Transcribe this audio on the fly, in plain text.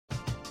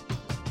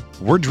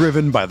We're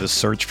driven by the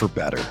search for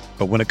better.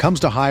 But when it comes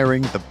to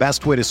hiring, the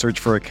best way to search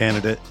for a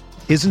candidate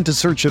isn't to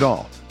search at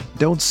all.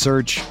 Don't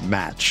search,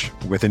 match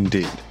with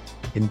Indeed.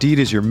 Indeed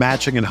is your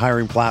matching and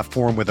hiring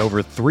platform with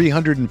over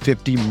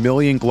 350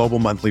 million global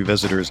monthly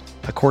visitors,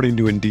 according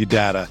to Indeed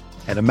data,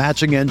 and a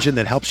matching engine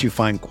that helps you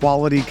find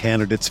quality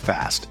candidates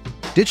fast.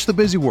 Ditch the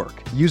busy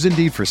work. Use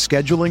Indeed for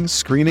scheduling,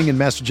 screening, and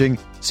messaging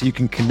so you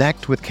can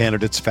connect with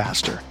candidates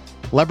faster.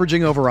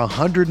 Leveraging over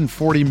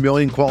 140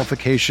 million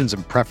qualifications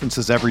and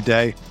preferences every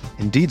day,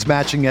 Indeed's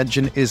matching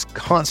engine is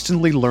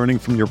constantly learning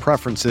from your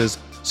preferences,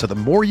 so the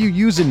more you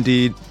use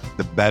Indeed,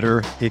 the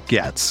better it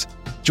gets.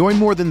 Join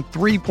more than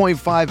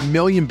 3.5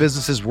 million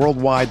businesses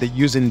worldwide that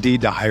use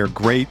Indeed to hire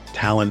great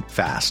talent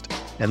fast.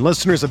 And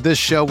listeners of this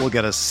show will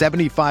get a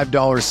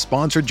 $75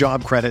 sponsored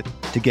job credit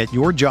to get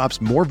your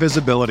jobs more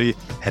visibility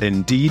at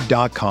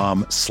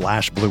Indeed.com/Blue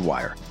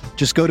Wire.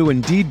 Just go to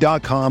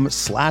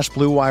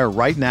Indeed.com/Blue Wire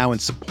right now and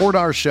support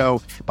our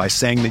show by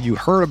saying that you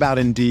heard about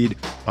Indeed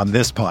on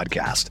this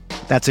podcast.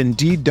 That's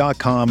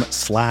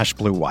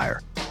Indeed.com/Blue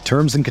Wire.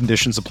 Terms and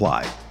conditions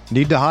apply.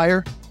 Need to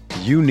hire?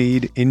 You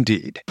need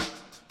Indeed.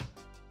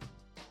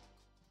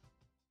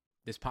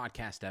 This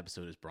podcast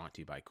episode is brought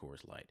to you by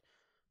Coors Light.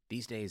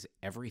 These days,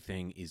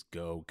 everything is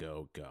go,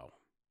 go, go.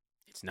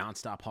 It's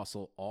nonstop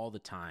hustle all the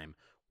time.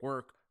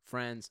 Work,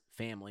 friends,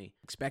 family,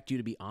 expect you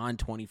to be on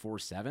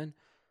 24/7.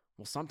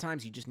 Well,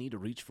 sometimes you just need to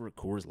reach for a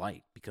Coors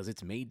Light because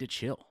it's made to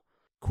chill.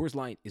 Coors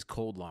Light is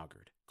cold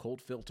lagered,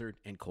 cold filtered,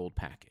 and cold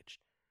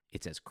packaged.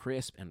 It's as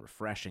crisp and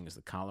refreshing as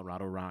the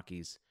Colorado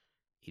Rockies.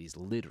 It is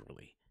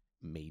literally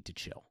made to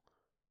chill.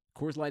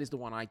 Coors Light is the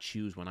one I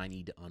choose when I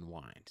need to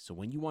unwind. So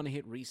when you want to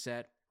hit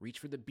reset, reach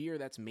for the beer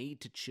that's made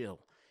to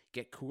chill.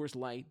 Get Coors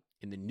Light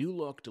in the new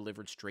look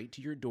delivered straight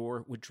to your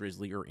door with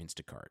Drizzly or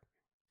Instacart.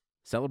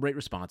 Celebrate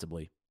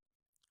responsibly.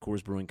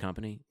 Coors Brewing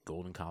Company,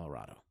 Golden,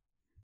 Colorado.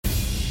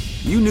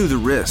 You knew the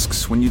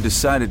risks when you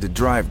decided to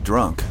drive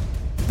drunk.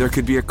 There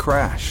could be a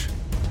crash.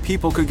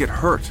 People could get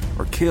hurt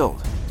or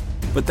killed.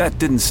 But that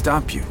didn't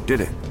stop you, did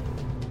it?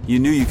 You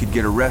knew you could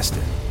get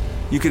arrested.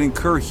 You could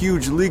incur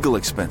huge legal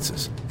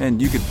expenses,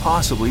 and you could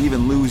possibly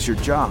even lose your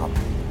job.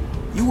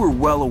 You were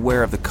well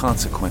aware of the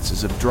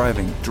consequences of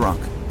driving drunk.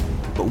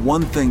 But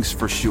one thing's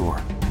for sure.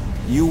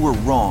 You were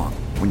wrong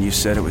when you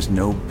said it was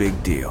no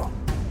big deal.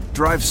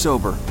 Drive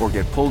sober or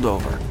get pulled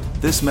over.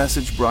 This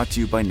message brought to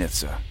you by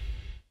NHTSA.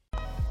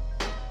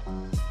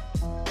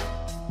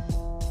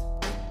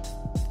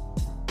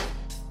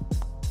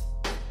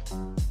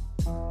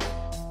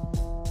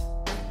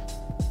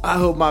 I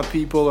hope my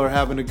people are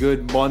having a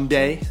good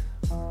Monday.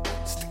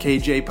 It's the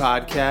KJ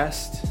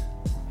Podcast.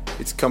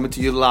 It's coming to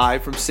you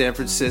live from San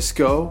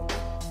Francisco,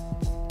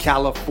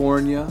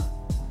 California.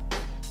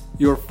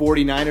 Your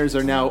 49ers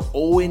are now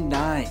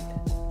 0-9.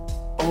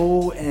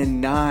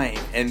 0-9.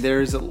 And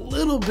there's a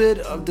little bit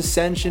of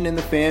dissension in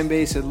the fan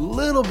base, a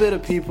little bit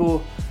of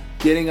people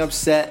getting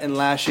upset and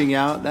lashing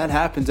out. That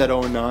happens at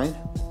 0-9.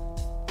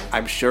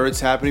 I'm sure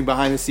it's happening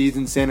behind the scenes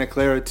in Santa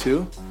Clara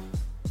too.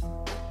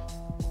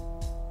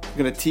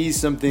 We're going to tease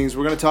some things.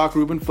 We're going to talk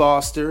Reuben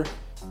Foster.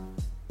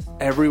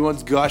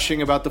 Everyone's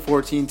gushing about the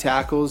 14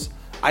 tackles.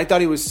 I thought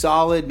he was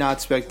solid,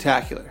 not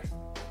spectacular.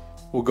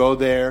 We'll go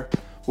there.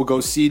 We'll go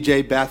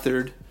CJ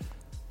Beathard.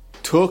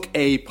 Took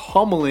a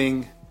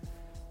pummeling,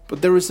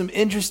 but there were some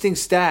interesting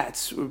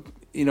stats.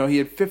 You know, he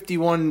had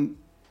 51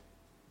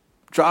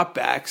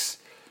 dropbacks.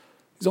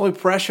 He's only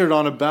pressured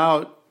on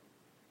about,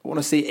 I want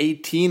to say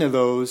 18 of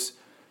those.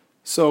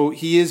 So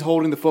he is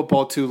holding the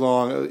football too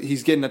long.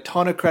 He's getting a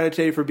ton of credit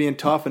today for being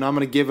tough, and I'm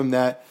going to give him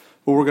that.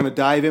 But we're going to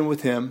dive in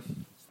with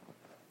him.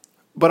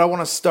 But I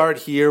want to start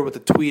here with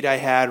a tweet I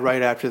had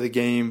right after the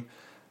game.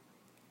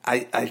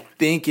 I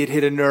think it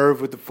hit a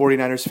nerve with the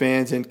 49ers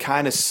fans and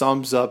kind of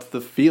sums up the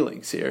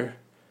feelings here.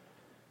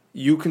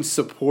 You can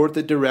support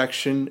the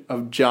direction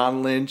of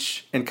John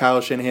Lynch and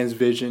Kyle Shanahan's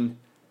vision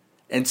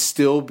and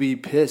still be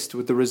pissed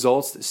with the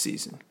results this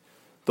season.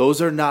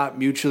 Those are not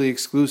mutually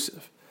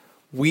exclusive.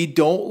 We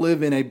don't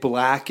live in a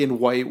black and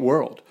white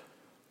world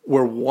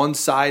where one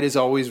side is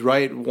always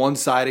right, one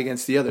side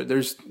against the other.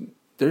 There's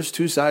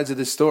two sides of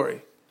this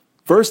story.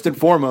 First and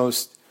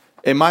foremost,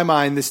 in my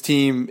mind, this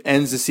team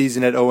ends the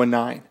season at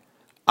 0-9.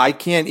 I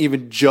can't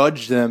even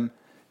judge them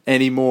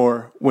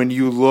anymore when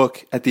you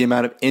look at the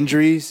amount of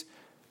injuries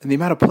and the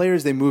amount of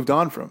players they moved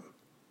on from.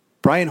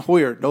 Brian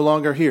Hoyer, no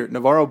longer here.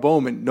 Navarro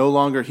Bowman, no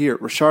longer here.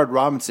 Rashard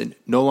Robinson,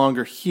 no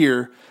longer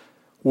here.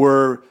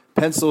 Were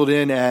penciled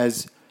in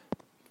as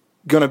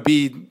going to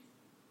be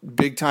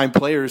big-time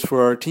players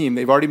for our team.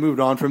 They've already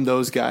moved on from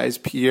those guys.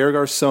 Pierre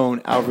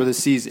Garçon, out for the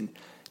season.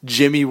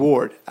 Jimmy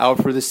Ward,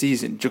 out for the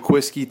season.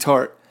 Jaquiski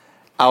Tart,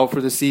 out for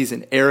the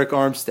season. Eric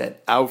Armstead,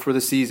 out for the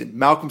season.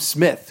 Malcolm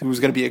Smith, who's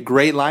going to be a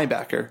great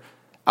linebacker,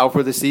 out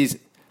for the season.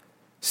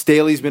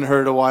 Staley's been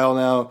hurt a while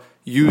now.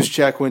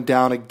 Juszczyk went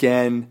down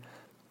again.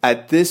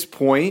 At this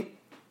point,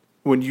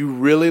 when you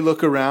really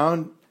look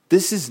around,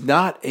 this is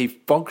not a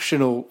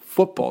functional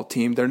football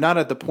team. They're not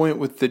at the point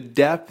with the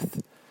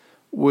depth,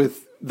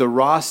 with the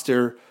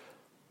roster.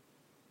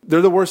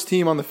 They're the worst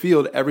team on the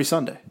field every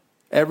Sunday.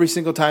 Every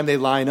single time they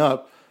line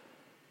up,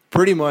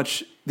 pretty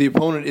much the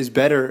opponent is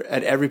better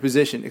at every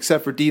position,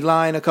 except for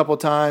D-line a couple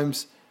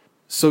times.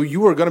 So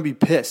you are going to be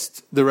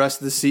pissed the rest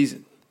of the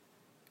season.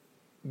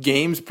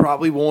 Games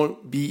probably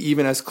won't be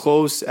even as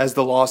close as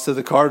the loss to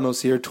the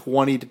Cardinals here,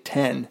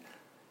 20-10.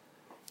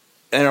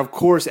 And, of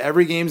course,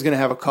 every game's going to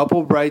have a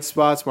couple bright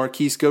spots.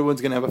 Marquise Goodwin's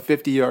going to have a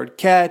 50-yard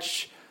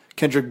catch.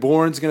 Kendrick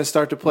Bourne's going to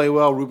start to play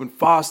well. Reuben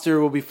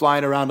Foster will be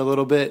flying around a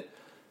little bit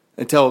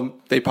until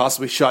they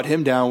possibly shut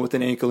him down with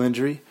an ankle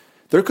injury.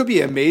 There could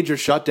be a major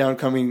shutdown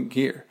coming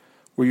here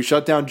where you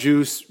shut down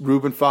Juice,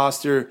 Reuben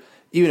Foster,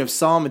 even if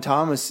Solomon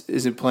Thomas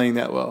isn't playing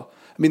that well.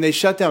 I mean, they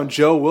shut down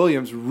Joe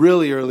Williams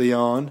really early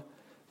on.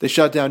 They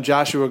shut down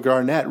Joshua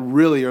Garnett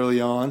really early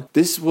on.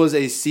 This was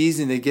a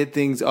season to get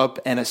things up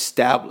and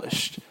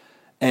established.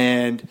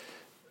 And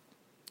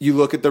you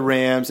look at the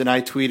Rams, and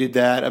I tweeted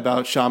that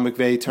about Sean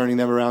McVay turning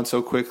them around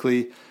so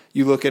quickly.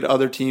 You look at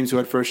other teams who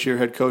had first-year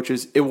head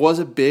coaches. It was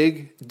a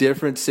big,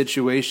 different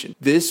situation.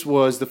 This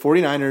was the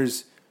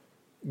 49ers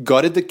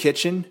gutted the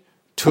kitchen,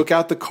 took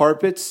out the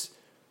carpets,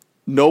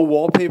 no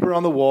wallpaper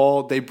on the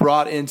wall. They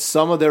brought in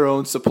some of their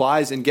own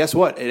supplies, and guess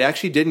what? It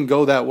actually didn't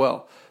go that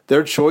well.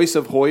 Their choice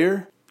of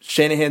Hoyer,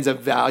 Shanahan's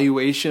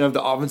evaluation of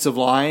the offensive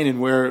line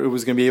and where it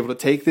was going to be able to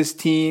take this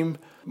team,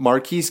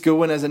 Marquise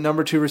Goodwin as a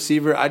number 2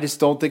 receiver, I just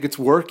don't think it's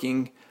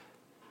working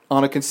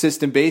on a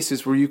consistent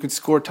basis where you can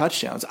score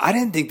touchdowns. I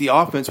didn't think the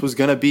offense was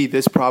going to be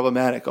this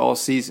problematic all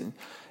season.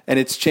 And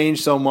it's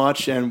changed so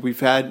much, and we've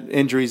had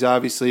injuries,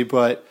 obviously.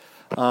 But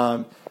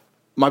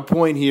my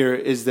point here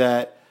is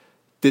that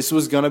this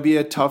was going to be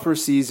a tougher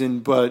season,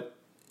 but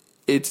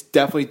it's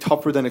definitely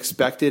tougher than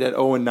expected at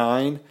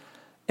 0-9.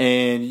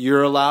 And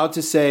you're allowed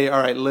to say, all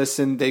right,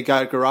 listen, they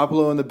got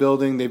Garoppolo in the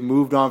building. They've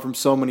moved on from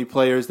so many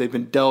players. They've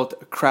been dealt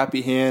a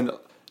crappy hand.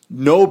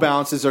 No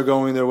bounces are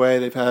going their way.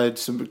 They've had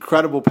some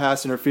incredible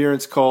pass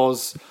interference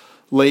calls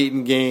late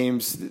in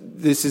games.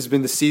 This has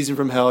been the season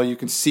from hell. You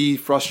can see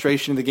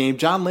frustration in the game.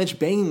 John Lynch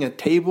banging a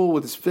table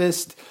with his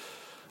fist.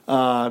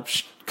 Kyle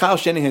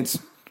Shanahan's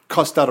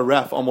cussed out a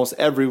ref almost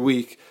every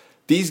week.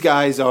 These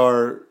guys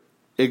are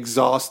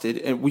exhausted,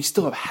 and we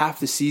still have half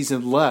the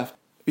season left.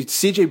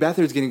 C.J.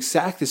 Beathard's getting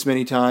sacked this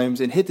many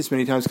times and hit this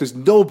many times because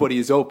nobody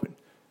is open.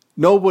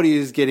 Nobody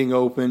is getting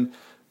open.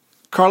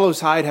 Carlos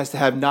Hyde has to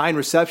have 9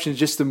 receptions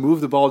just to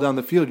move the ball down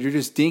the field. You're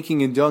just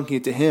dinking and dunking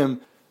it to him.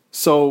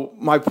 So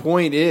my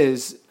point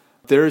is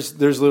there's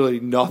literally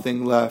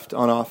nothing left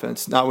on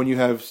offense. Not when you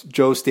have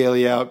Joe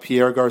Staley out,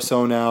 Pierre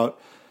Garçon out.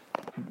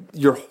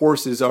 Your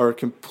horses are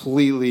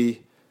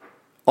completely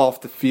off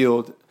the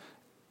field.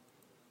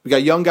 We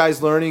got young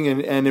guys learning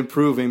and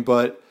improving,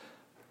 but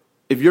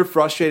if you're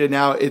frustrated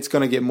now, it's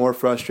going to get more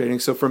frustrating.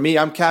 So for me,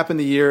 I'm capping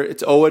the year.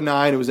 It's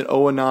 0-9. It was an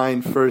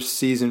 0-9 first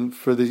season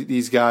for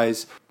these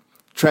guys.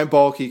 Trent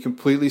Baalke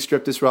completely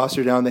stripped this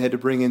roster down. They had to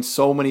bring in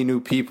so many new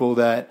people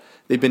that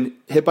they've been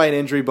hit by an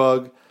injury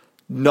bug.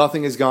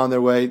 Nothing has gone their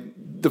way.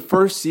 The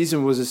first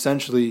season was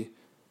essentially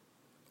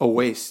a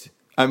waste.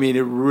 I mean,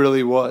 it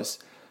really was.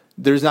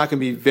 There's not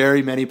going to be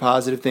very many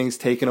positive things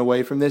taken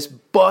away from this,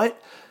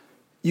 but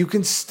you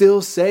can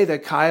still say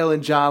that Kyle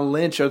and John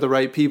Lynch are the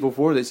right people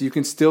for this. You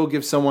can still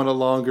give someone a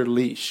longer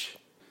leash.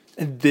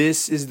 And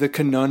this is the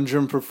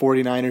conundrum for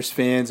 49ers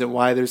fans and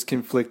why there's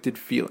conflicted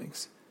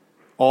feelings.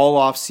 All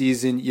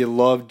offseason, you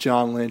loved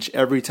John Lynch.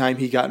 Every time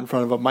he got in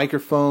front of a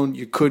microphone,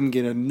 you couldn't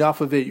get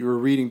enough of it. You were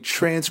reading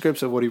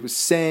transcripts of what he was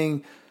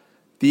saying.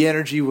 The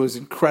energy was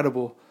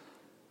incredible.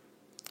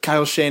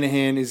 Kyle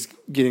Shanahan is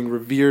getting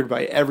revered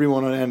by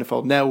everyone on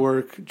NFL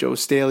Network. Joe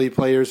Staley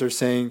players are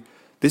saying,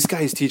 this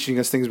guy is teaching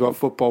us things about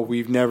football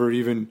we've never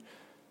even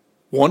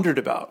wondered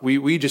about.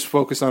 We just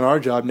focus on our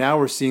job. Now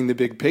we're seeing the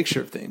big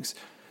picture of things.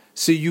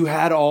 So you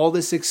had all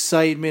this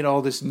excitement,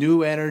 all this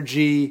new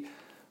energy.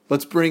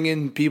 Let's bring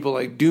in people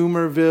like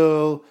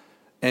Doomerville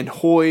and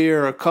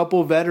Hoyer, a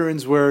couple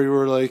veterans where you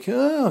were like,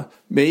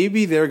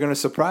 maybe they're going to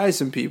surprise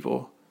some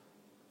people.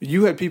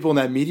 You had people in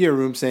that media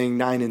room saying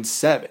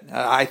 9-7.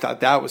 I thought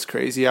that was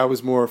crazy. I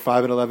was more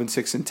 5-11,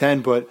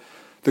 6-10, but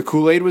the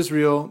Kool-Aid was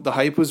real. The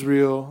hype was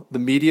real. The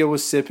media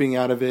was sipping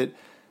out of it.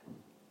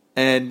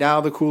 And now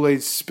the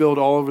Kool-Aid spilled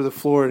all over the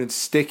floor and it's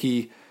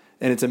sticky.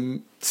 And it's a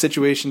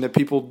situation that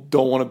people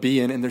don't want to be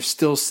in. And there's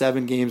still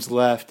 7 games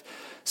left.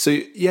 So,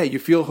 yeah, you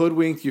feel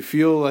hoodwinked. You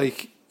feel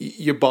like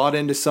you bought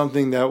into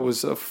something that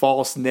was a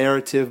false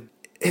narrative.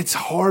 It's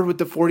hard with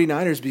the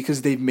 49ers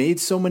because they've made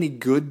so many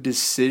good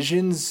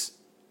decisions,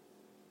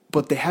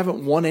 but they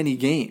haven't won any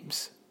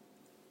games.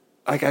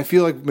 Like, I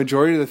feel like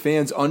majority of the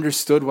fans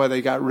understood why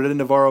they got rid of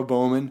Navarro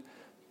Bowman.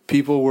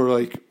 People were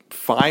like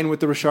fine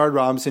with the Rashard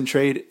Robinson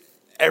trade.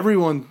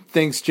 Everyone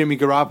thinks Jimmy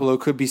Garoppolo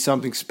could be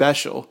something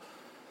special.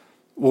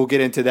 We'll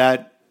get into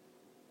that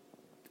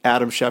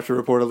Adam Schefter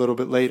report a little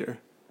bit later.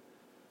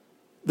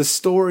 The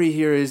story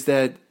here is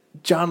that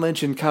John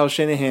Lynch and Kyle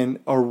Shanahan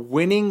are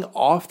winning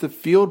off the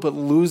field but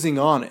losing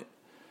on it.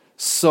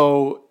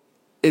 So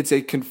it's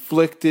a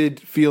conflicted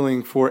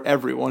feeling for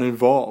everyone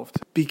involved.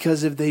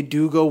 Because if they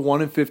do go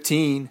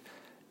 1-15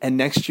 and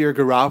next year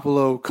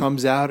Garoppolo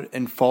comes out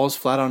and falls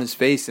flat on his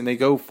face and they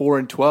go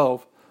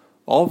 4-12,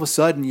 all of a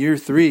sudden, year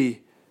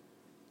 3,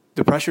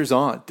 the pressure's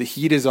on. The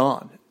heat is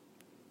on.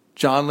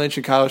 John Lynch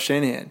and Kyle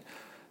Shanahan.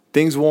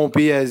 Things won't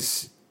be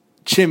as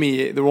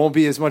chimmy. There won't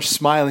be as much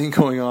smiling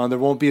going on. There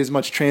won't be as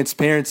much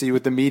transparency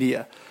with the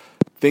media.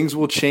 Things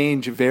will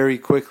change very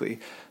quickly.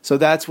 So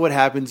that's what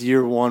happens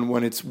year 1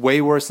 when it's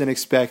way worse than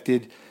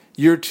expected.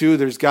 Year 2,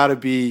 there's got to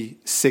be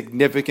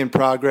significant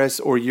progress,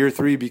 or year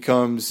 3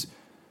 becomes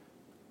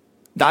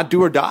not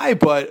do or die,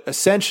 but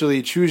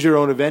essentially choose your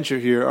own adventure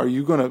here. Are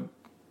you going to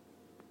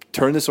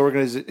turn this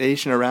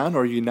organization around,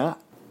 or are you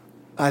not?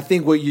 I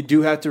think what you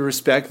do have to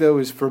respect, though,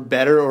 is for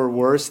better or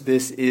worse,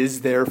 this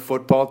is their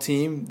football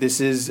team. This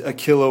is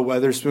Ahkello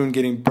Witherspoon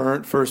getting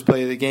burnt first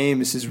play of the game.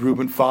 This is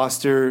Reuben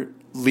Foster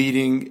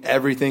leading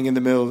everything in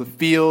the middle of the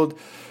field.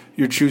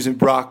 You're choosing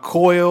Brock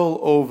Coyle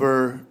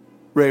over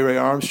Ray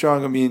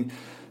Armstrong. I mean,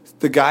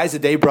 the guys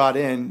that they brought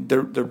in,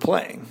 they're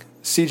playing.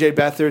 C.J.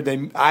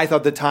 Beathard, I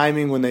thought the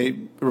timing when they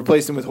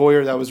replaced him with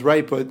Hoyer, that was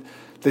right, but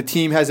the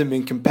team hasn't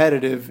been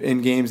competitive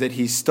in games that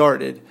he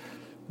started.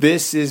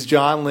 This is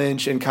John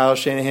Lynch and Kyle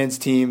Shanahan's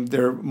team.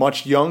 They're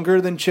much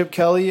younger than Chip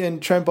Kelly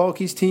and Trent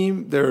Baalke's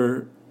team.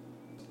 They're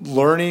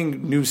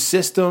learning new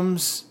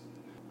systems,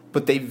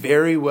 but they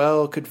very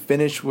well could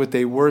finish with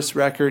a worse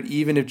record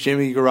even if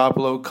Jimmy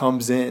Garoppolo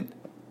comes in.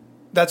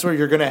 That's where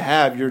you're going to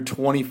have your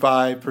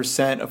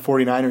 25% of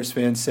 49ers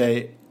fans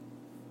say,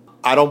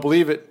 I don't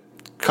believe it.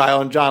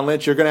 Kyle and John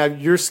Lynch, you're going to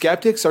have your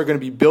skeptics are going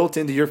to be built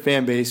into your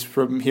fan base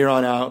from here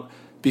on out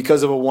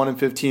because of a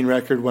 1-15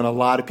 record when a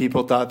lot of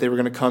people thought they were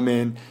going to come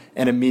in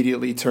and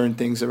immediately turn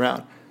things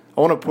around.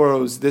 I want to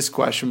pose this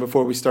question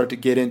before we start to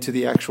get into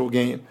the actual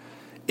game.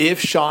 If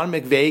Sean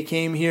McVay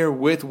came here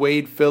with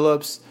Wade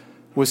Phillips,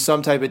 with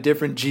some type of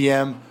different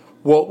GM,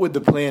 what would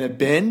the plan have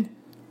been?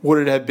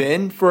 Would it have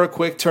been for a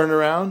quick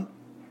turnaround?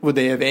 Would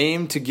they have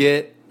aimed to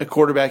get a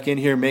quarterback in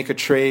here, make a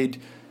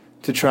trade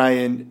to try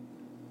and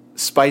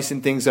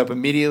spicing things up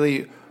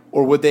immediately?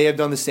 Or would they have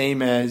done the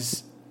same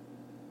as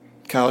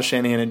Kyle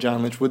Shanahan and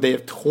John Lynch? Would they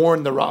have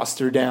torn the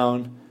roster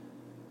down,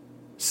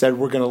 said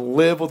we're going to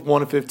live with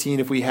 1-15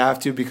 if we have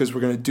to because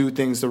we're going to do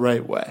things the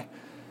right way?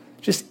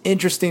 Just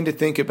interesting to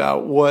think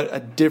about what a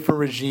different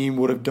regime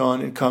would have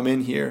done and come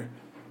in here.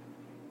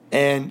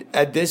 And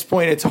at this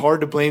point, it's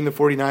hard to blame the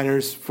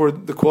 49ers for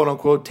the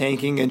quote-unquote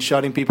tanking and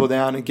shutting people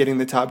down and getting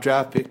the top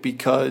draft pick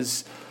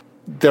because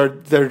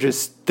they're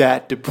just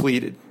that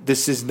depleted.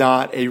 This is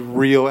not a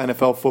real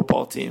NFL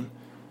football team.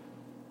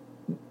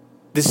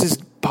 This is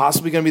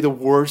possibly going to be the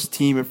worst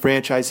team in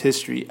franchise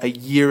history a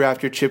year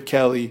after Chip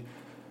Kelly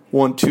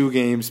won 2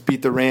 games,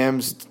 beat the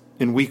Rams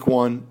in week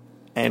 1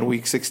 and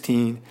week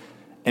 16,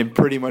 and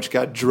pretty much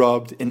got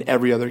drubbed in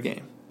every other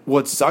game.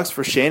 What sucks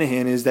for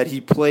Shanahan is that he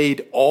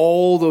played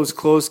all those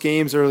close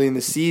games early in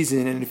the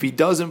season, and if he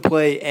doesn't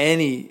play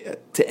any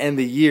to end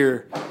the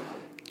year,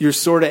 you're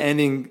sort of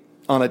ending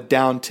on a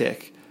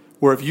downtick,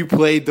 where if you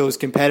played those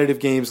competitive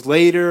games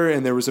later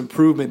and there was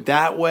improvement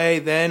that way,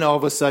 then all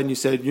of a sudden you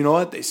said, you know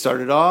what, they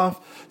started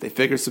off, they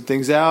figured some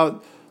things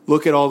out,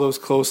 look at all those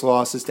close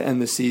losses to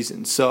end the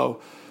season. So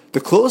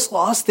the close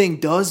loss thing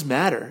does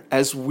matter,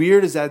 as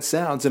weird as that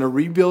sounds. In a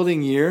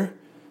rebuilding year,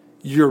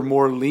 you're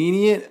more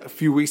lenient. A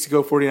few weeks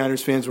ago,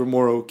 49ers fans were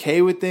more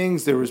okay with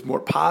things. There was more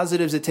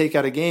positives to take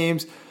out of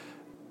games.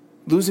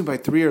 Losing by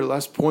 3 or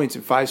less points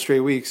in 5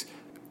 straight weeks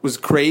was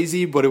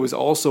crazy, but it was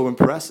also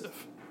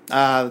impressive.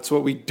 That's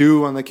what we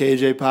do on the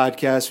KJ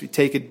podcast. We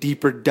take a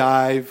deeper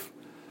dive.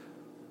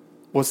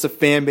 What's the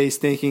fan base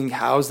thinking?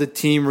 How's the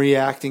team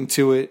reacting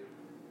to it?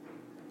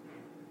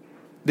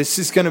 This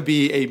is going to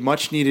be a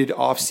much-needed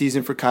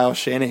offseason for Kyle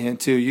Shanahan,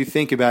 too. You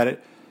think about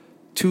it.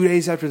 2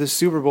 days after the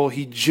Super Bowl,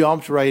 he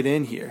jumped right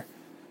in here.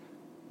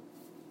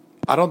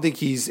 I don't think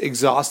he's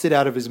exhausted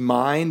out of his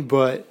mind,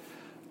 but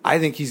I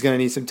think he's going to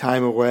need some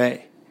time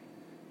away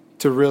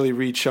to really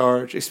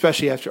recharge,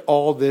 especially after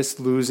all this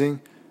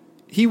losing.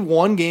 He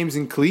won games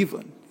in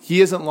Cleveland. He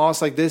hasn't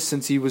lost like this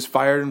since he was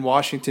fired in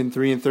Washington,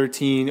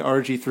 3-13,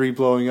 RG3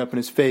 blowing up in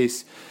his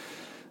face,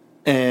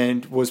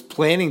 and was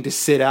planning to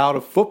sit out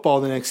of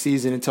football the next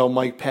season until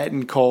Mike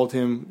Pettin called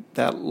him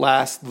that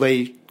last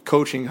late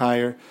coaching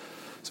hire.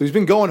 So he's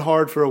been going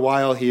hard for a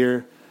while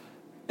here,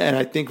 and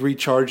I think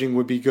recharging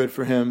would be good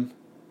for him.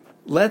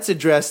 Let's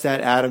address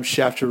that Adam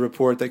Schefter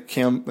report that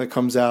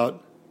comes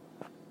out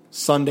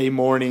Sunday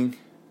morning.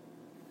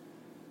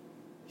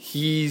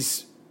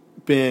 He's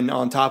been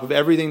on top of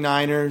everything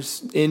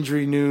Niners,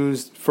 injury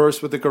news,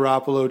 first with the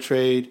Garoppolo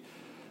trade.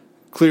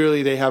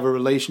 Clearly they have a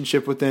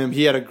relationship with him.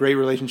 He had a great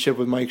relationship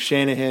with Mike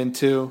Shanahan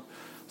too.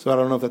 So I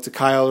don't know if that's a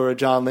Kyle or a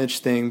John Lynch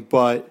thing,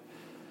 but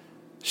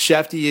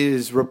Schefter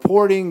is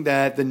reporting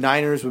that the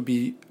Niners would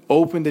be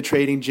open to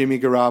trading Jimmy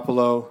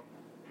Garoppolo,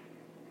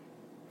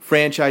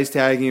 franchise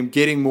tagging him,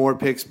 getting more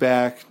picks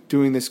back,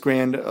 doing this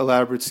grand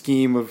elaborate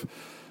scheme of,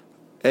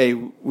 hey,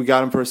 we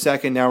got him for a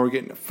second, now we're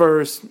getting a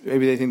first.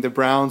 Maybe they think the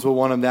Browns will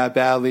want him that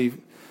badly.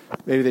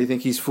 Maybe they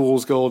think he's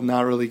fool's gold,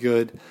 not really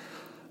good.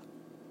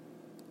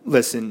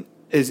 Listen,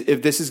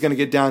 if this is going to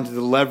get down to the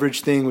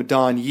leverage thing with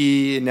Don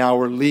Yee, and now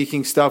we're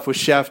leaking stuff with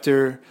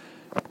Schefter,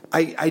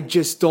 I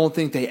just don't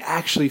think they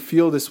actually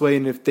feel this way.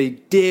 And if they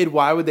did,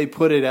 why would they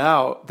put it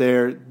out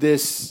there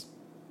this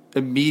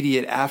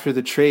immediate after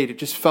the trade? It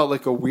just felt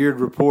like a weird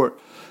report.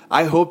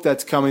 I hope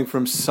that's coming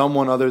from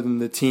someone other than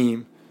the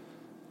team.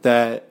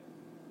 That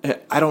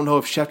I don't know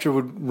if Schefter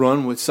would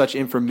run with such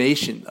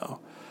information, though.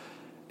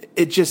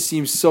 It just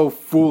seems so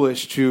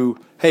foolish to,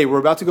 hey, we're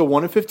about to go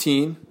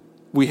 1-15.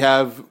 We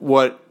have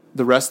what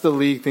the rest of the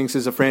league thinks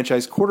is a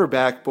franchise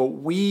quarterback, but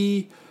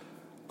we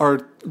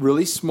are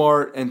really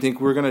smart and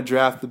think we're going to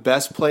draft the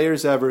best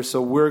players ever,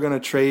 so we're going to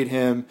trade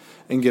him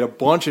and get a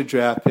bunch of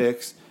draft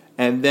picks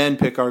and then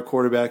pick our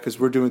quarterback because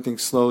we're doing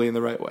things slowly in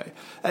the right way.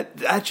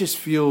 That just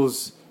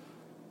feels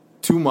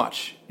too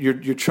much.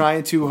 You're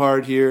trying too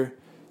hard here.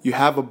 You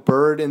have a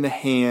bird in the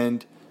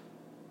hand.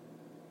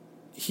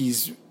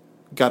 He's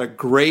got a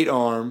great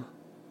arm,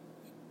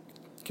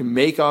 can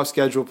make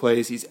off-schedule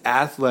plays. He's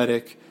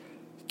athletic.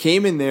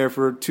 Came in there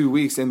for 2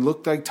 weeks and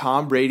looked like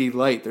Tom Brady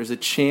light. There's a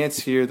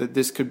chance here that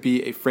this could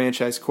be a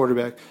franchise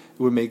quarterback. It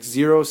would make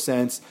zero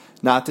sense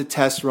not to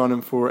test run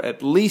him for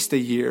at least a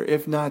year,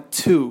 if not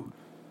 2,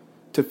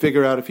 to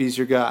figure out if he's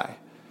your guy.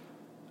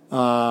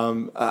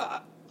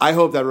 I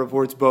hope that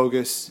report's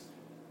bogus.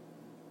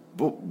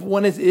 But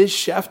when it is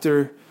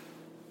Schefter,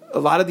 a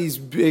lot of these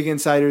big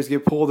insiders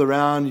get pulled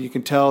around. You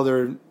can tell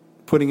they're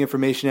putting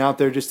information out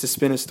there just to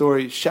spin a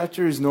story.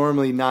 Schefter is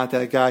normally not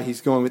that guy.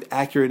 He's going with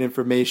accurate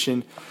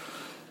information.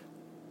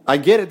 I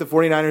get it. The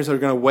 49ers are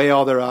going to weigh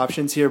all their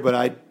options here, but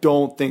I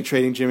don't think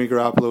trading Jimmy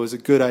Garoppolo is a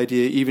good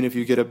idea, even if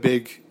you get a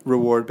big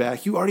reward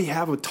back. You already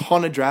have a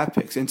ton of draft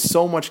picks and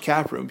so much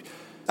cap room.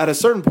 At a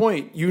certain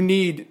point, you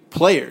need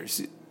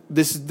players.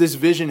 This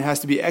vision has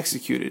to be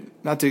executed.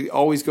 Not to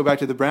always go back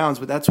to the Browns,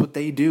 but that's what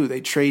they do.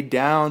 They trade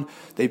down.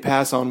 They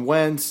pass on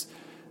Wentz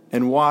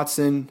and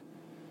Watson,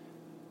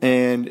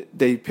 and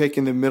they pick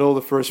in the middle of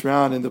the first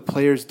round, and the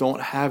players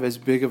don't have as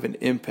big of an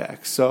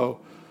impact. So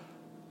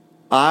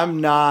I'm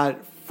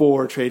not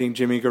for trading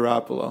Jimmy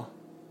Garoppolo.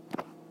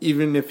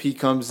 Even if he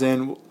comes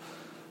in,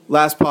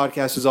 last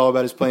podcast was all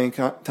about his playing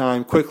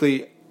time.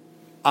 Quickly,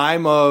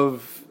 I'm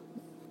of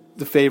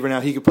the favor now.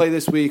 He could play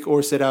this week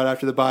or sit out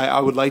after the bye. I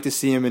would like to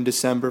see him in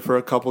December for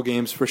a couple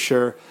games for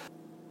sure.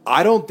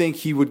 I don't think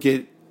he would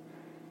get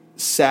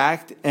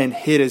sacked and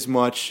hit as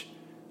much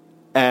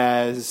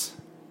as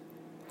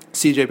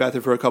C.J.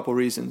 Beathard for a couple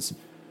reasons.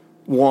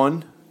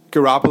 One,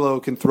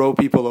 Garoppolo can throw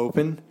people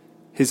open.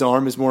 His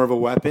arm is more of a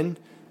weapon.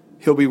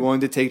 He'll be willing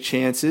to take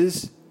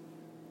chances.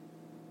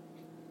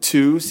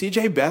 Two,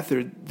 C.J.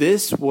 Beathard,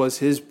 this was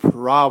his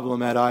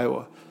problem at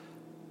Iowa.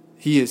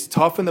 He is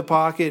tough in the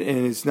pocket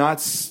and is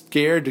not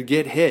scared to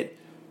get hit.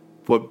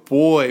 But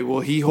boy,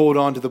 will he hold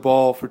on to the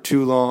ball for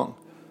too long.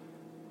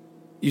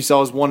 You saw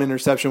his one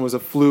interception was a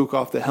fluke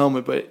off the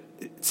helmet, but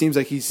it seems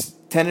like he's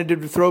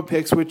tentative to throw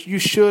picks, which you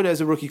should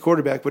as a rookie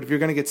quarterback. But if you're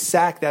going to get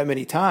sacked that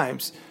many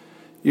times,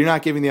 you're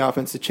not giving the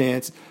offense a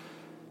chance.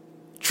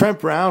 Trent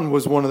Brown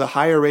was one of the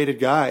higher-rated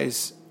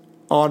guys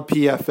on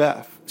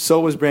PFF. So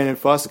was Brandon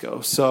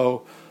Fusco.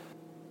 So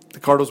the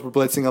Cardinals were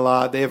blitzing a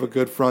lot. They have a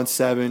good front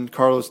seven.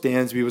 Carlos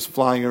Dansby was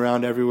flying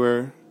around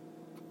everywhere.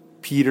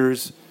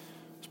 Peters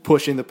was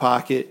pushing the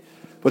pocket.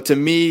 But to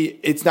me,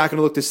 it's not going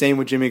to look the same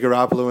with Jimmy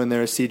Garoppolo in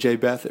there as C.J.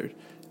 Beathard.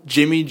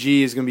 Jimmy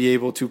G is going to be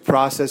able to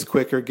process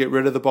quicker, get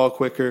rid of the ball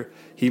quicker.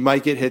 He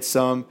might get hit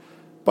some.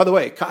 By the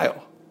way,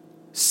 Kyle,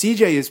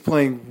 CJ is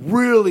playing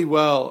really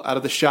well out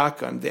of the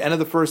shotgun. The end of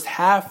the first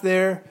half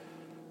there,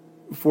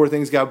 before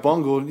things got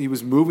bungled, he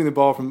was moving the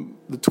ball from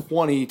the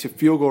 20 to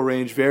field goal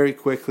range very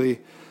quickly.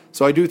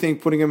 So I do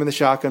think putting him in the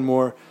shotgun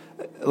more,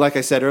 like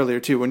I said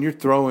earlier too, when you're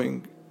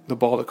throwing the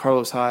ball to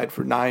Carlos Hyde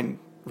for 9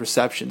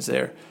 receptions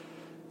there,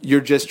 you're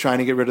just trying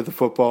to get rid of the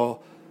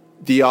football.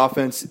 The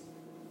offense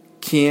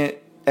can't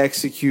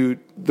execute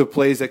the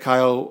plays that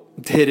Kyle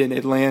did in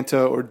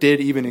Atlanta or did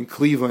even in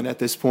Cleveland at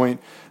this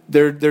point.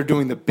 They're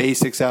doing the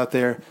basics out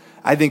there.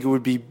 I think it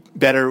would be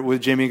better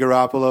with Jimmy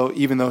Garoppolo,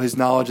 even though his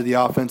knowledge of the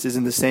offense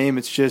isn't the same.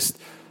 It's just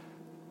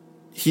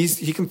he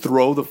can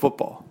throw the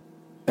football,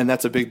 and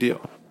that's a big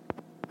deal.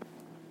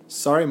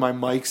 Sorry my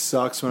mic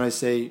sucks when I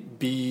say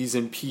B's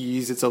and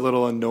P's. It's a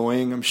little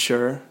annoying, I'm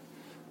sure.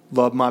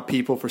 Love my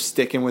people for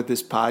sticking with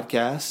this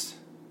podcast.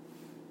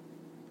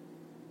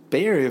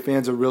 Bay Area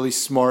fans are really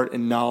smart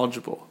and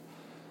knowledgeable.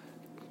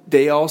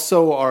 They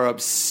also are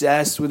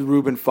obsessed with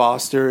Reuben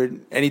Foster.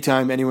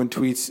 Anytime anyone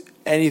tweets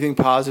anything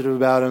positive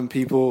about him,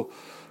 people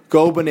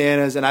go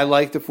bananas. And I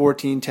like the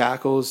 14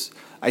 tackles.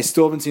 I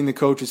still haven't seen the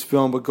coach's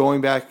film, but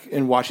going back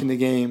and watching the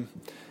game,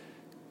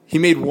 he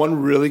made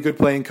one really good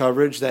play in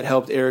coverage that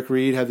helped Eric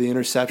Reed have the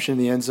interception in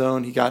the end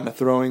zone. He got in a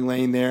throwing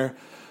lane there.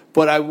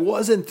 But I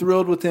wasn't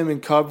thrilled with him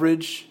in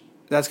coverage.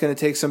 That's going to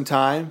take some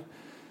time.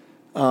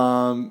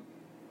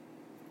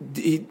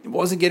 He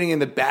wasn't getting in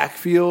the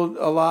backfield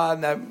a lot,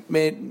 and that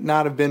may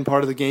not have been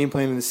part of the game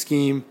plan and the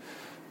scheme.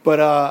 But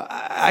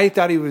I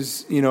thought he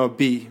was, a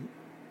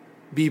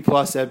B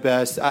plus at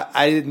best.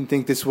 I didn't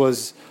think this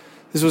was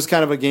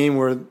kind of a game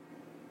where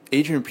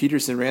Adrian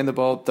Peterson ran the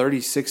ball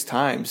 36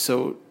 times.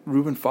 So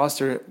Reuben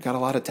Foster got a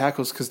lot of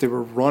tackles because they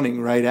were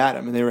running right at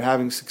him and they were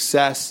having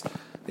success.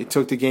 They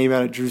took the game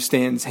out of Drew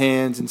Stanton's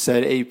hands and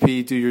said,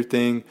 AP, do your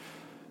thing.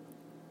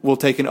 We'll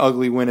take an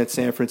ugly win at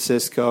San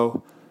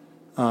Francisco.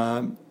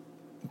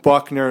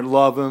 Buckner,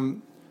 love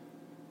him.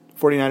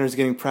 49ers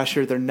getting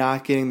pressure. They're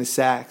not getting the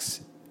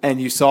sacks. And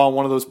you saw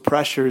one of those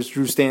pressures,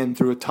 Drew Stanton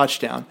threw a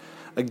touchdown.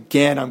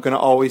 Again, I'm going to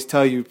always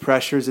tell you,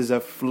 pressures is a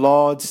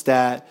flawed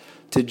stat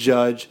to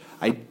judge.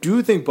 I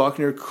do think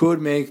Buckner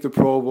could make the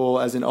Pro Bowl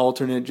as an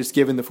alternate, just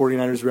given the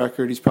 49ers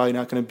record. He's probably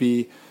not going to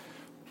be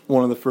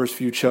one of the first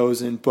few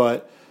chosen,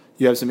 but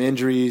you have some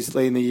injuries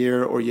late in the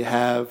year, or you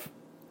have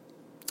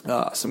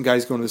some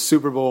guys going to the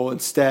Super Bowl.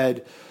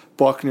 Instead,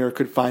 Buckner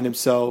could find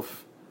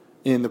himself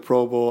in the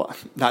Pro Bowl.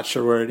 I'm not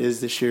sure where it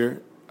is this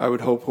year. I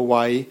would hope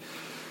Hawaii,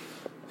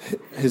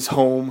 his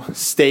home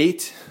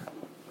state.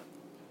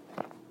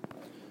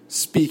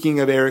 Speaking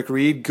of Eric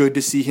Reid, good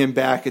to see him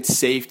back at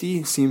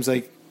safety. Seems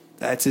like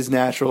that's his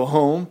natural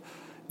home.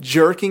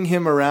 Jerking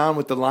him around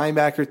with the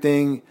linebacker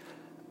thing,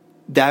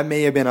 that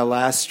may have been a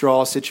last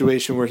straw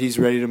situation where he's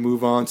ready to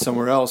move on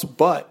somewhere else.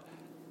 But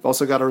you've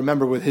also got to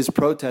remember with his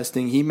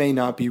protesting, he may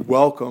not be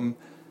welcome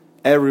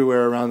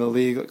everywhere around the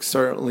league, like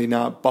certainly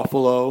not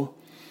Buffalo.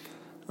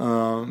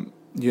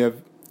 You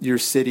have your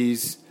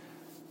cities,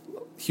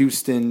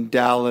 Houston,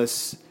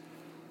 Dallas,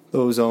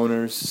 those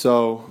owners.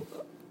 So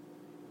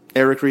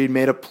Eric Reid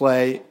made a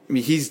play. I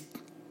mean, he's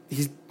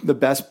the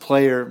best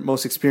player,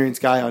 most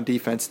experienced guy on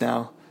defense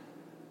now.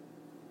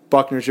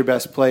 Buckner's your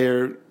best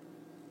player.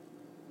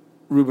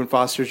 Reuben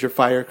Foster's your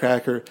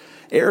firecracker.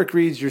 Eric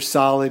Reid's your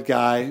solid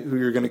guy who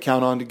you're going to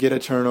count on to get a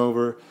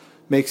turnover,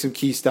 make some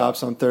key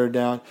stops on third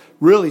down.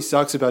 Really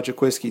sucks about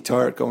Jaquiski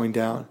Tartt going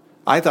down.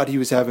 I thought he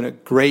was having a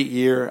great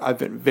year. I've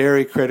been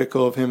very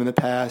critical of him in the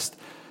past.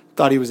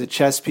 Thought he was a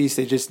chess piece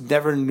they just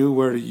never knew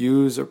where to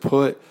use or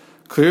put.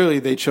 Clearly,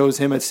 they chose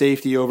him at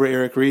safety over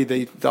Eric Reid.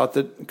 They thought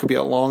that it could be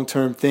a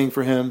long-term thing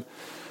for him.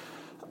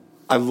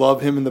 I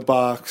love him in the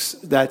box.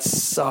 That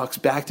sucks.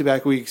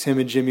 Back-to-back weeks, him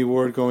and Jimmy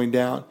Ward going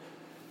down.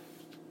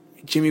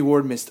 Jimmy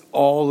Ward missed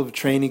all of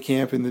training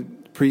camp in the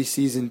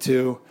preseason,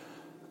 too.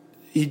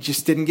 He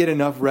just didn't get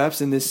enough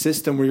reps in this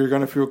system where you're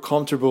going to feel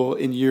comfortable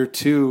in year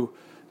 2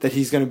 that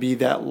he's going to be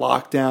that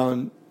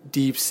lockdown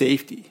deep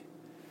safety.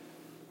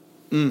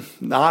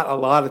 Not a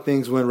lot of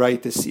things went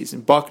right this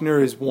season. Buckner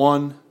is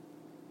one.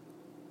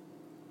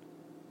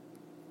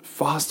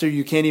 Foster,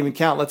 you can't even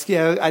count.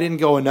 I didn't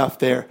go enough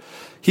there.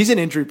 He's an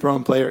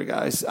injury-prone player,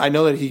 guys. I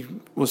know that he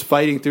was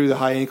fighting through the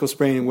high ankle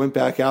sprain and went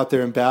back out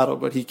there in battle,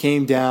 but he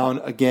came down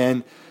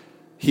again.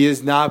 He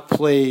has not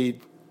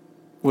played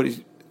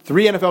 3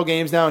 NFL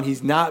games now, and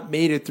he's not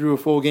made it through a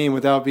full game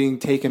without being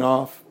taken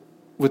off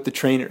with the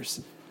trainers.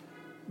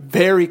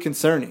 Very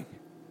concerning.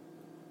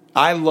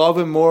 I love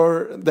him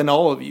more than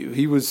all of you.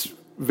 He was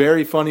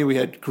very funny. We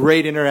had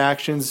great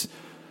interactions.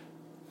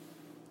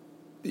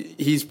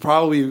 He's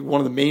probably one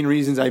of the main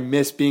reasons I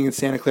miss being in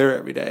Santa Clara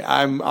every day.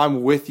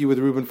 I'm with you with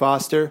Reuben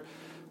Foster.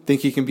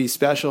 Think he can be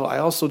special. I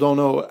also don't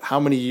know how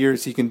many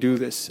years he can do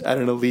this at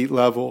an elite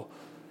level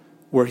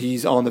where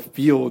he's on the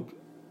field,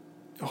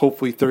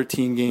 hopefully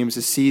 13 games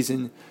a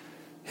season.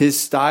 His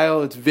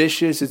style, it's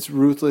vicious, it's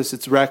ruthless,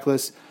 it's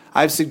reckless.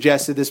 I've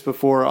suggested this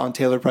before on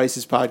Taylor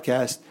Price's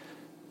podcast.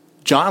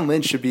 John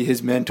Lynch should be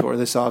his mentor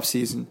this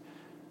offseason.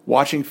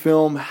 Watching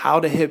film, how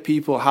to hit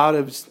people, how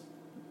to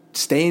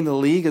stay in the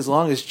league as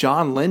long as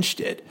John Lynch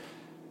did.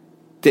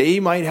 They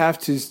might have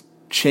to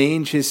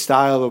change his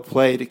style of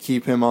play to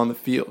keep him on the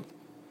field.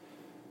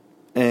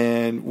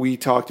 And we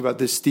talked about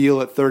this steal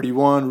at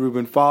 31,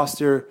 Reuben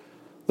Foster.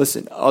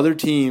 Listen, other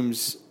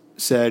teams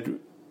said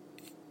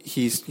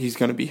he's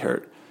going to be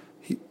hurt.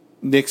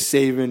 Nick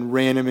Saban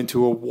ran him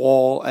into a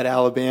wall at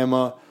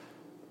Alabama.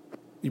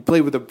 He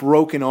played with a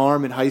broken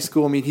arm in high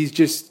school. I mean, he's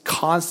just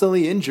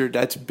constantly injured.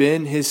 That's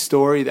been his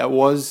story. That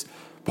was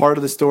part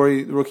of the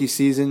story rookie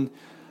season.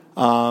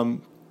 I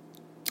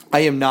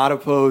am not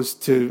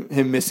opposed to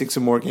him missing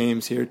some more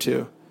games here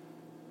too.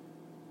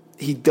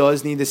 He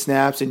does need the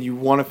snaps, and you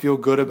want to feel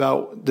good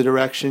about the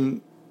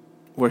direction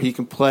where he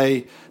can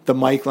play the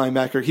Mike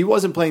linebacker. He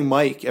wasn't playing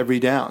Mike every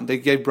down. They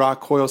gave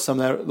Brock Coyle some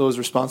of those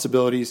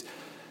responsibilities.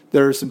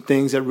 There are some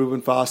things that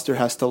Reuben Foster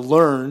has to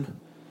learn.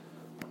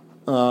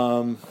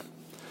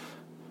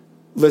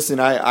 Listen,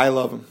 I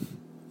love him.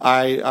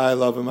 I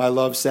love him. I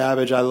love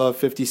Savage. I love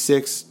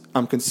 56.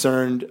 I'm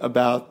concerned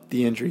about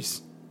the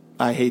injuries.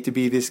 I hate to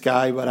be this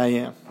guy, but I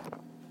am.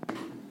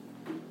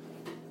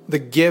 The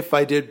GIF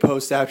I did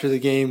post after the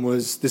game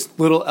was this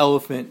little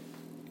elephant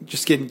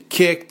just getting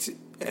kicked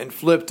and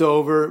flipped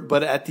over.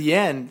 But at the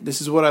end,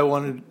 this is what I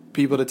wanted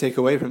people to take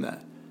away from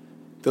that.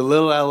 The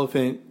little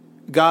elephant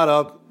got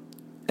up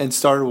and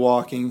started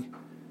walking.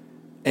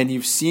 And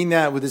you've seen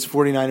that with this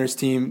 49ers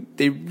team.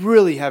 They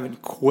really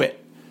haven't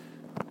quit.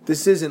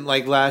 This isn't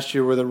like last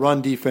year where the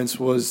run defense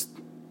was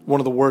one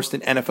of the worst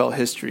in NFL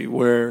history,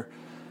 where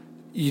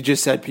you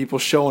just had people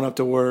showing up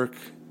to work.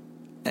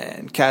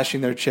 and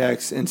cashing their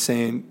checks and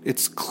saying,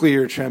 it's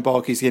clear Trent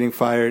Baalke's getting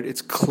fired.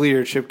 It's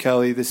clear Chip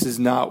Kelly, this is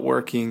not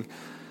working.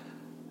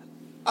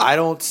 I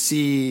don't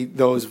see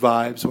those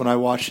vibes when I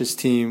watch this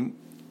team,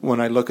 when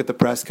I look at the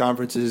press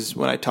conferences,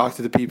 when I talk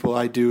to the people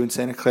I do in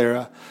Santa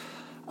Clara.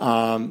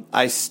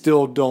 I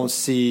still don't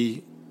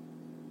see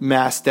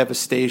mass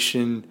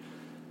devastation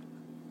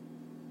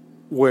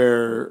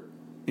where,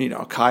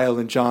 Kyle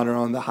and John are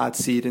on the hot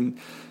seat. And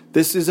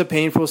this is a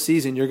painful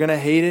season. You're going to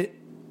hate it.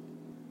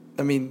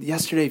 I mean,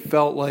 yesterday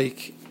felt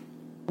like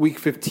week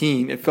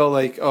 15. It felt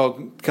like,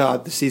 oh,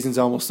 God, the season's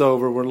almost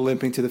over. We're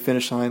limping to the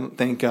finish line,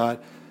 thank God.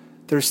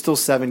 There's still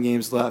 7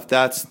 games left.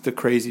 That's the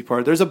crazy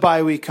part. There's a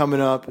bye week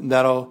coming up, and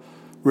that'll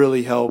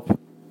really help.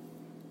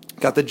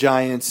 Got the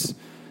Giants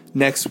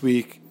next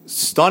week.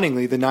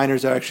 Stunningly, the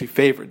Niners are actually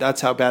favored.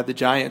 That's how bad the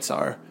Giants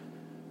are.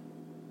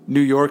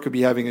 New York could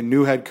be having a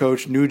new head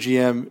coach, new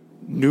GM,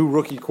 new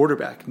rookie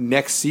quarterback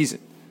next season.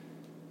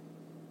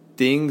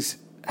 Things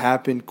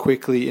happen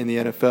quickly in the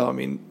NFL. I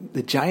mean,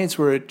 the Giants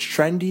were a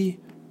trendy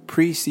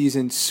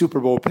preseason Super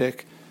Bowl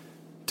pick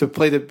to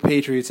play the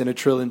Patriots in a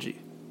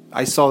trilogy.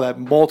 I saw that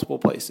multiple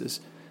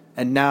places.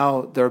 And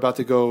now they're about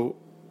to go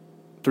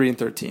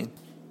 3-13.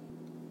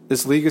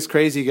 This league is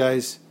crazy,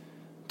 guys.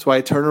 That's why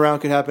a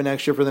turnaround could happen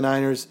next year for the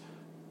Niners.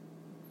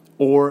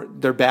 Or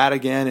they're bad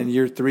again and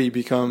year 3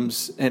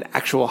 becomes an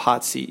actual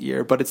hot seat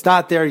year. But it's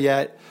not there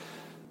yet.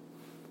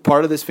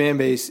 Part of this fan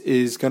base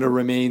is going to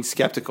remain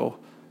skeptical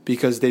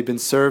because they've been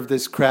served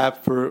this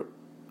crap for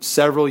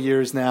several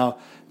years now.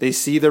 They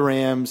see the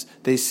Rams.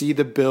 They see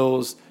the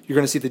Bills. You're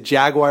going to see the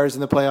Jaguars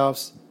in the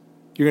playoffs.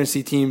 You're going to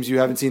see teams you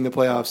haven't seen in the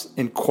playoffs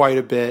in quite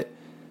a bit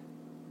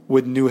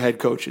with new head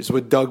coaches,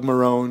 with Doug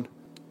Marrone.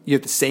 You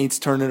have the Saints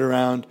turn it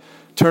around.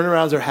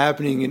 Turnarounds are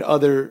happening in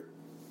other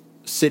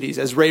cities.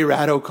 As Ray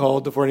Ratto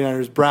called the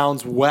 49ers,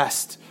 Browns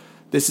West.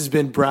 This has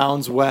been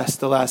Browns West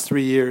the last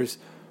 3 years.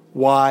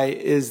 Why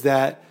is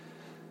that?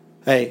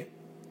 Hey,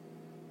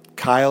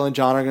 Kyle and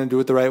John are going to do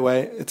it the right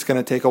way. It's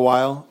going to take a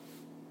while.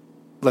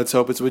 Let's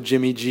hope it's with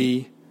Jimmy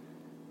G,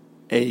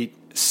 a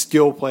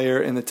skill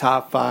player in the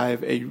top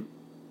 5, a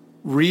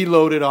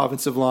reloaded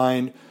offensive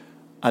line,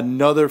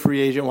 another free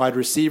agent wide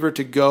receiver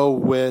to go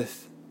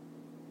with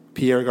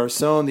Pierre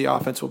Garçon. The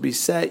offense will be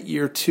set.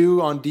 Year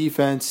 2 on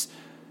defense,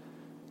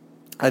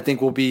 I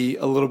think, will be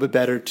a little bit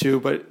better too.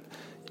 But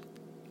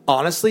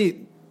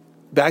honestly,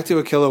 back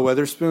to Ahkello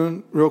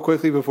Witherspoon real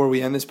quickly before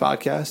we end this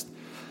podcast.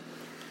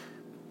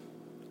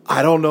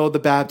 I don't know the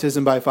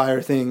baptism by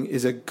fire thing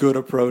is a good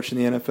approach in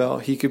the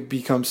NFL. He could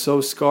become so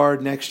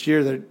scarred next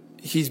year that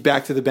he's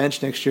back to the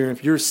bench next year.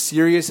 If you're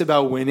serious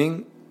about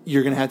winning,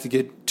 you're going to have to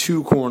get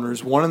 2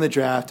 corners, one in the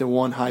draft and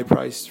one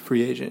high-priced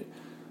free agent.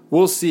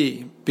 We'll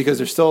see, because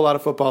there's still a lot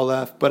of football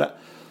left, but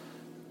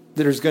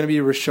there's going to be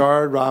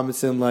Rashard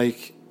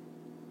Robinson-like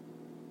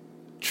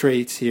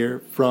traits here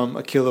from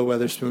Ahkello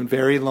Witherspoon.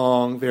 Very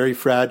long, very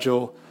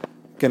fragile,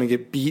 going to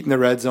get beat in the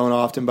red zone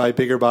often by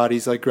bigger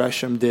bodies like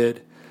Gresham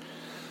did.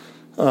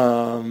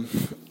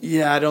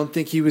 I don't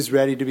think he was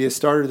ready to be a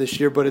starter this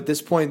year, but at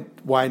this point,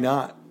 why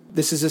not?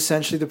 This is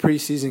essentially the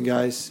preseason,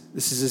 guys.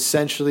 This is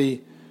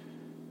essentially,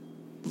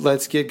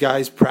 let's get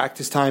guys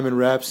practice time and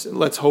reps.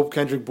 Let's hope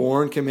Kendrick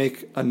Bourne can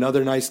make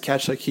another nice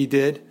catch like he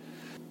did.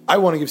 I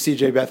want to give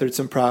C.J. Beathard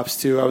some props,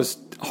 too. I was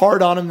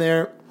hard on him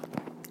there.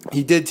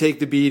 He did take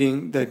the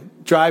beating. The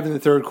drive in the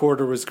third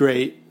quarter was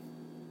great.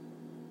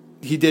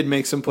 He did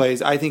make some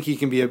plays. I think he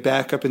can be a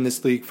backup in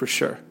this league for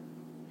sure.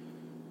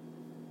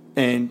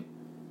 And,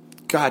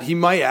 God, he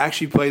might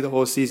actually play the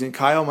whole season.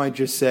 Kyle might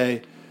just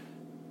say,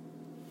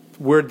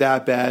 we're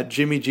that bad.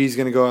 Jimmy G's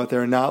going to go out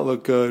there and not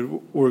look good.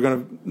 We're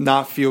going to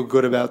not feel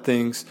good about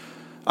things.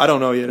 I don't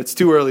know yet. It's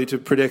too early to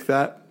predict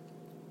that.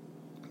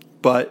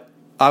 But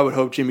I would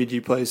hope Jimmy G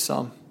plays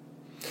some.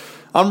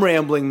 I'm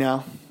rambling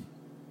now.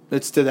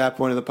 It's to that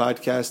point of the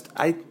podcast.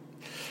 I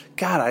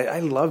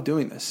love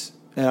doing this.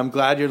 And I'm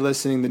glad you're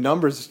listening. The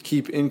numbers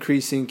keep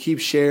increasing. Keep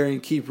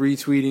sharing. Keep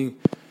retweeting.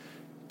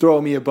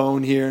 Throw me a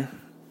bone here.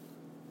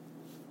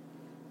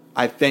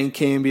 I thank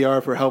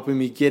KNBR for helping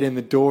me get in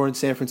the door in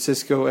San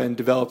Francisco and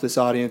develop this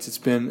audience. It's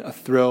been a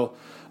thrill.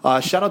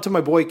 Shout out to my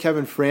boy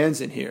Kevin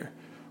Franzen here.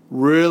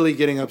 Really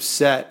getting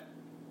upset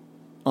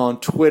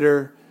on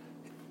Twitter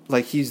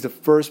like he's the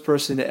first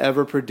person to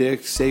ever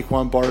predict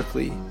Saquon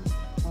Barkley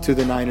to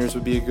the Niners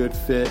would be a good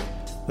fit.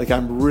 Like,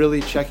 I'm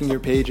really checking your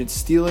page and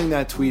stealing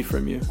that tweet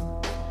from you.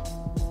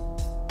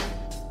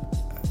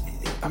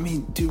 I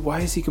mean, dude,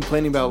 why is he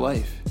complaining about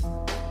life?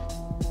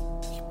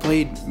 He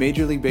played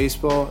Major League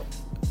Baseball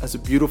as a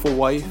beautiful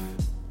wife.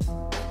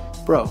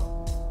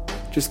 Bro,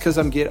 just because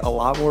I'm getting a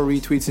lot more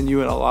retweets than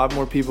you and a lot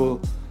more people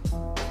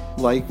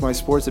like my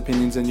sports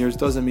opinions than yours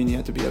doesn't mean you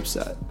have to be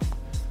upset.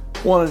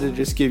 Wanted to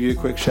just give you a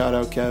quick shout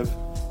out, Kev.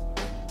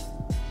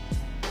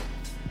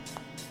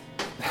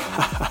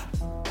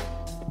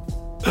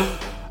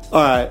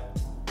 All right.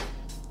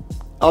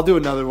 I'll do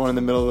another one in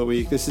the middle of the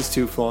week. This is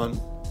too fun.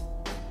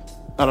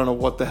 I don't know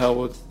what the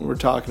hell we're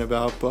talking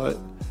about, but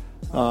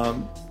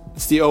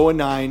it's the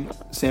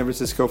 0-9 San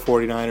Francisco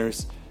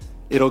 49ers.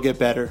 It'll get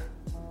better.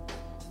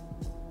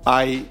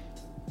 I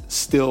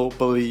still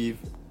believe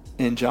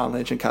in John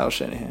Lynch and Kyle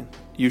Shanahan.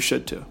 You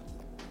should too.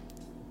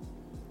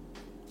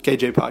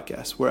 KJ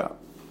Podcast, we're out.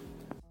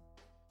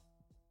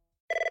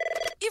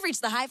 You've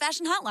reached the High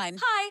Fashion Hotline.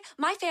 Hi,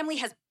 my family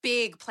has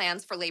big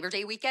plans for Labor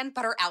Day weekend,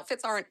 but our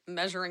outfits aren't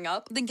measuring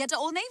up. Then get to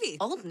Old Navy.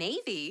 Old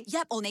Navy?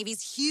 Yep, Old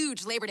Navy's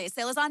huge Labor Day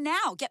sale is on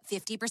now. Get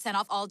 50%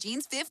 off all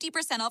jeans,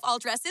 50% off all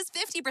dresses,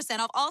 50%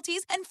 off all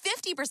tees, and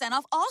 50%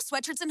 off all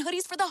sweatshirts and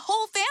hoodies for the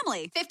whole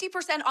family.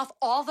 50% off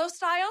all those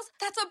styles?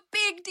 That's a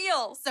big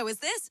deal. So is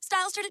this.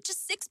 Styles start at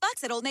just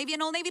 $6 at Old Navy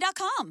and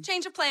OldNavy.com.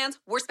 Change of plans.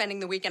 We're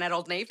spending the weekend at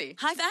Old Navy.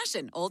 High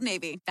Fashion, Old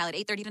Navy. Valid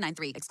 8/30 to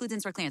 9/3. Excludes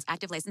in-store clearance.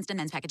 Active licensed and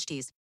men's package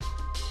tees.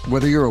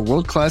 Whether you're a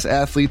world-class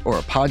athlete or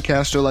a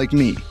podcaster like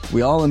me,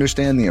 we all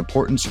understand the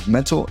importance of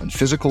mental and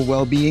physical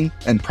well-being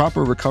and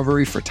proper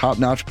recovery for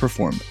top-notch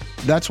performance.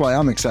 That's why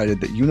I'm excited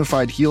that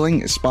Unified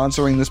Healing is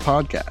sponsoring this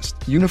podcast.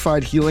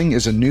 Unified Healing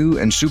is a new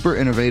and super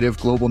innovative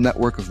global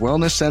network of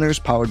wellness centers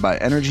powered by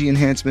Energy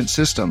Enhancement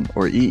System,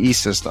 or EE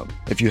System.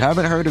 If you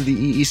haven't heard of the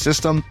EE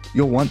System,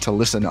 you'll want to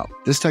listen up.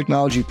 This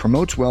technology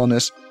promotes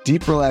wellness,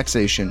 deep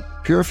relaxation,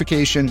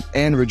 purification,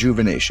 and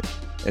rejuvenation.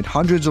 At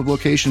hundreds of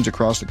locations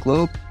across the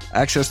globe,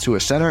 access to a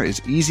center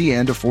is easy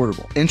and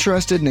affordable.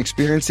 Interested in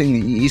experiencing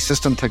the EE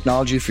System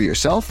technology for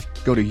yourself?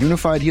 Go to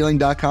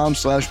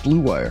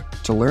unifiedhealing.com/bluewire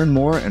to learn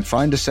more and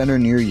find a center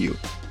near you.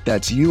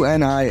 That's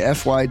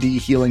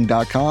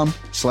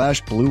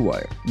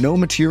unifydhealing.com/bluewire. No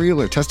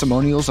material or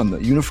testimonials on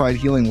the Unified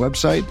Healing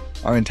website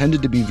are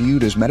intended to be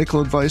viewed as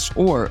medical advice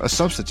or a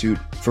substitute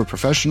for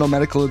professional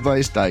medical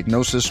advice,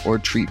 diagnosis, or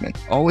treatment.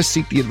 Always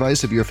seek the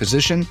advice of your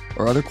physician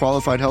or other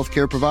qualified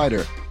healthcare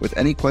provider with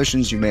any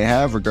questions you may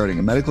have regarding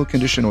a medical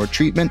condition or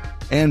treatment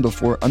and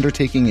before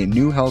undertaking a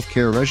new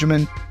healthcare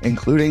regimen,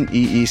 including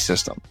EE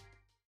System.